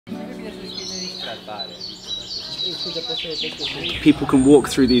People can walk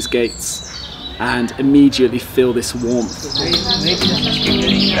through these gates and immediately feel this warmth.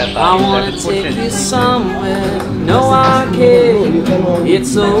 I want to take you somewhere, no arcade,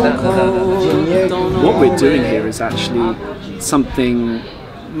 it's so cold. What we're doing here is actually something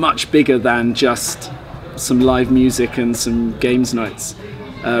much bigger than just some live music and some games nights.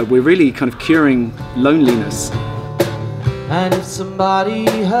 We're really kind of curing loneliness. And if somebody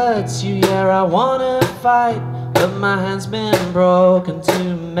hurts you, yeah, I wanna fight. But my hand's been broken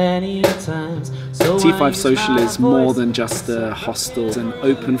too many times. So T5 Social is more than just a hostel. It's an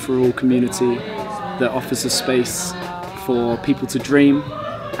open for all community that offers a space for people to dream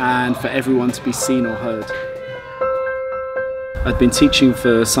and for everyone to be seen or heard. I'd been teaching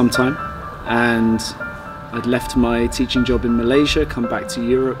for some time and I'd left my teaching job in Malaysia, come back to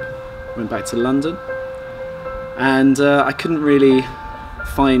Europe, went back to London, and I couldn't really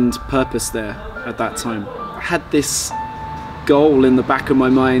find purpose there at that time. I had this goal in the back of my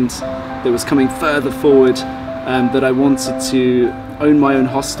mind that was coming further forward, that I wanted to own my own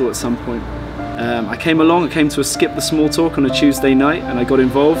hostel at some point. I came to a Skip the Small Talk on a Tuesday night and I got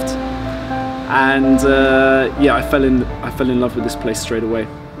involved, and yeah, I fell in love with this place straight away.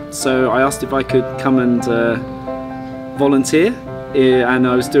 So I asked if I could come and volunteer, and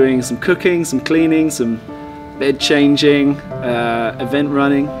I was doing some cooking, some cleaning, some bed changing, event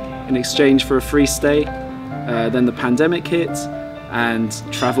running in exchange for a free stay. Then the pandemic hit and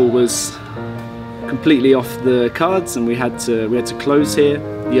travel was completely off the cards and we had to close here.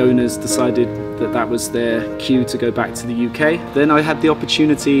 The owners decided that that was their cue to go back to the UK. Then I had the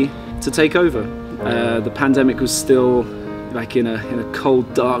opportunity to take over. The pandemic was still like in a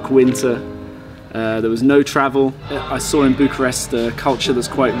cold, dark winter. There was no travel. I saw in Bucharest a culture that's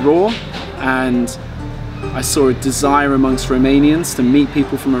quite raw, and I saw a desire amongst Romanians to meet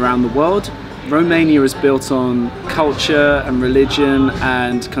people from around the world. Romania is built on culture and religion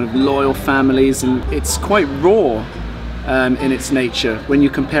and kind of loyal families, and it's quite raw in its nature when you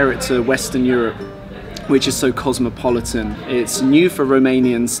compare it to Western Europe, which is so cosmopolitan. It's new for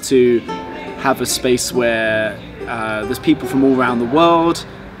Romanians to have a space where there's people from all around the world.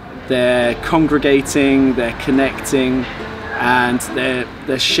 They're congregating, they're connecting, and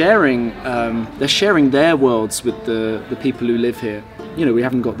they're sharing their worlds with the people who live here. You know, we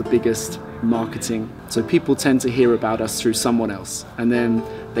haven't got the biggest marketing, so people tend to hear about us through someone else, and then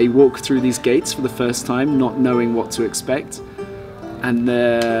they walk through these gates for the first time, not knowing what to expect, and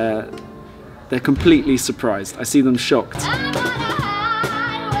they're completely surprised. I see them shocked.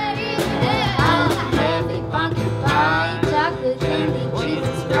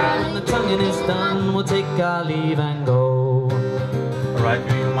 We'll take our leave and go. Alright,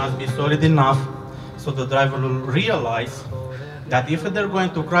 you must be solid enough so the driver will realize that if they're going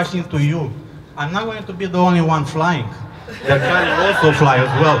to crash into you, I'm not going to be the only one flying. Their car will also fly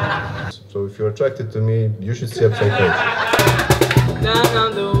as well. So if you're attracted to me, you should see a psychiatrist.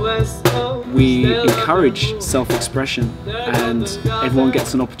 We encourage self-expression, and everyone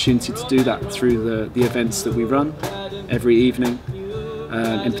gets an opportunity to do that through the events that we run every evening.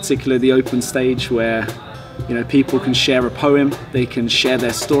 In particular, the open stage, where people can share a poem, they can share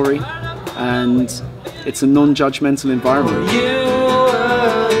their story, and it's a non-judgmental environment.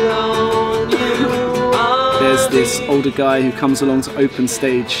 There's this older guy who comes along to open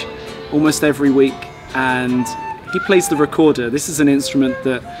stage almost every week, and he plays the recorder. This is an instrument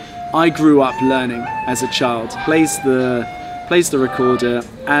that I grew up learning as a child. Plays the recorder,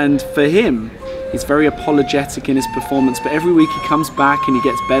 and for him, he's very apologetic in his performance, but every week he comes back and he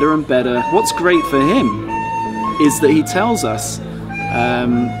gets better and better. What's great for him is that he tells us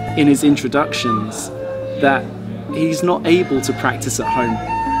in his introductions that he's not able to practice at home.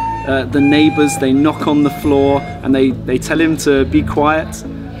 The neighbours, they knock on the floor and they tell him to be quiet,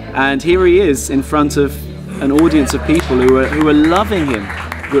 and here he is in front of an audience of people who are loving him.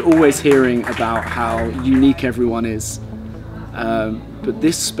 We're always hearing about how unique everyone is. But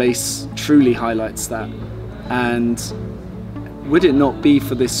this space truly highlights that, and would it not be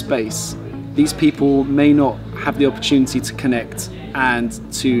for this space, these people may not have the opportunity to connect and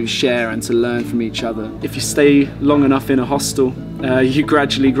to share and to learn from each other. If you stay long enough in a hostel, you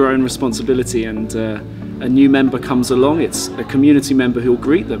gradually grow in responsibility, and a new member comes along. It's a community member who'll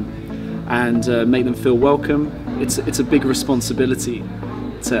greet them and make them feel welcome. It's a big responsibility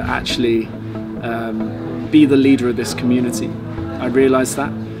to actually be the leader of this community. I realise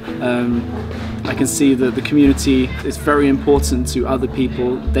that. I can see that the community is very important to other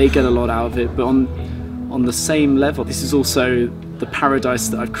people. They get a lot out of it, but on the same level, this is also the paradise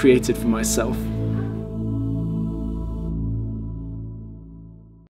that I've created for myself.